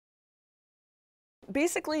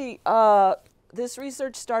basically, this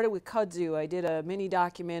research started with kudzu. I did a mini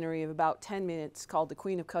documentary of about 10 minutes called The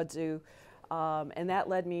Queen of Kudzu, and that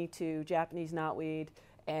led me to Japanese knotweed.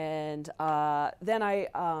 And then I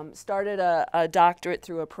started a doctorate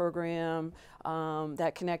through a program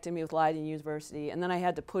that connected me with Leiden University, and then I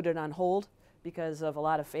had to put it on hold because of a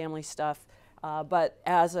lot of family stuff. But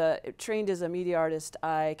trained as a media artist,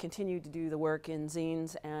 I continued to do the work in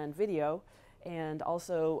zines and video. And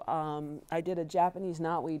also, I did a Japanese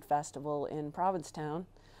knotweed festival in Provincetown,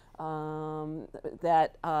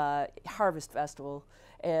 that Harvest Festival,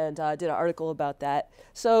 and did an article about that.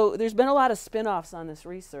 So there's been a lot of spin-offs on this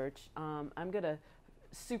research. I'm going to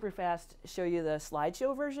super fast show you the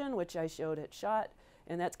slideshow version, which I showed at SHOT,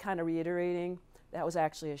 and that's kind of reiterating. That was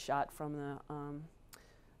actually a shot from the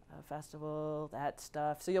festival, that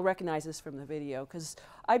stuff. So you'll recognize this from the video, because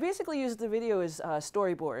I basically used the video as a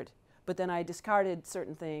storyboard. But then I discarded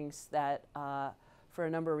certain things that, for a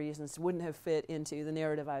number of reasons, wouldn't have fit into the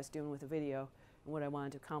narrative I was doing with the video and what I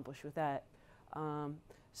wanted to accomplish with that.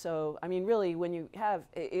 So, I mean, really, when you have,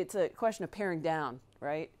 it's a question of paring down,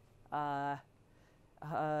 right?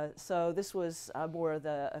 So this was more of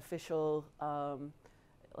the official,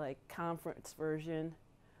 like, conference version.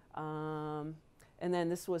 And then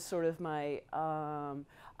this was sort of my,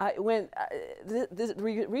 this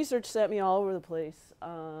research sent me all over the place,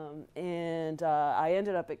 and I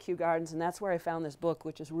ended up at Kew Gardens, and that's where I found this book,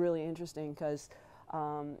 which is really interesting because,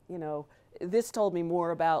 you know, this told me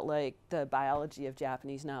more about like the biology of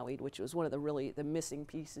Japanese knotweed, which was one of the missing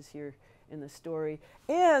pieces here in the story.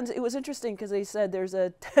 And it was interesting because they said there's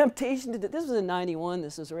a temptation to, this was in '91,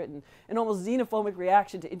 this was written, an almost xenophobic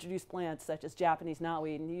reaction to introduce plants such as Japanese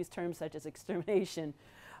knotweed and use terms such as extermination.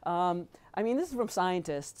 I mean, this is from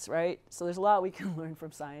scientists, right? So there's a lot we can learn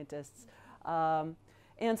from scientists.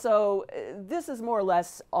 And so this is more or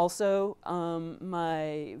less also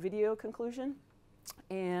my video conclusion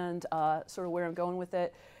and sort of where I'm going with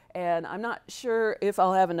it. And I'm not sure if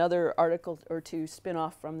I'll have another article or two spin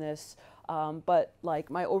off from this, but like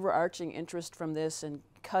my overarching interest from this and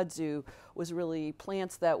kudzu was really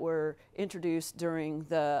plants that were introduced during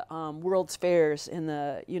the World's Fairs in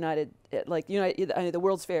the the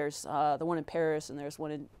World's Fairs, the one in Paris and there's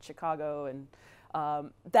one in Chicago, and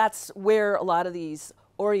that's where a lot of these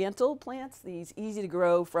oriental plants, these easy to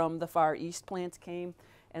grow from the Far East plants came.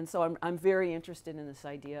 And so I'm very interested in this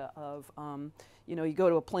idea of, you know, you go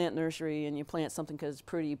to a plant nursery and you plant something because it's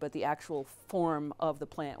pretty, but the actual form of the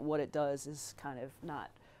plant, what it does, is kind of not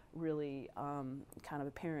really kind of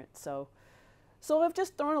apparent. So I've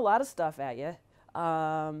just thrown a lot of stuff at you,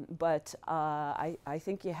 but I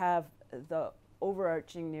think you have the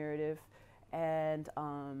overarching narrative, and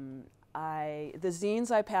the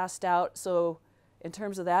zines I passed out. So in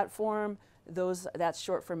terms of that form, that's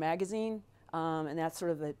short for magazine. And that's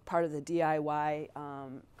sort of part of the DIY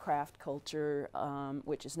craft culture,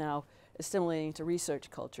 which is now assimilating to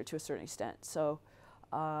research culture to a certain extent. So,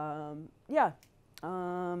 yeah.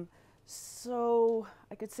 So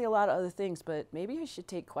I could say a lot of other things, but maybe I should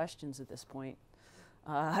take questions at this point,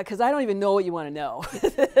 because I don't even know what you want to know.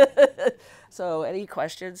 So, any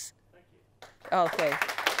questions? Thank you. Okay.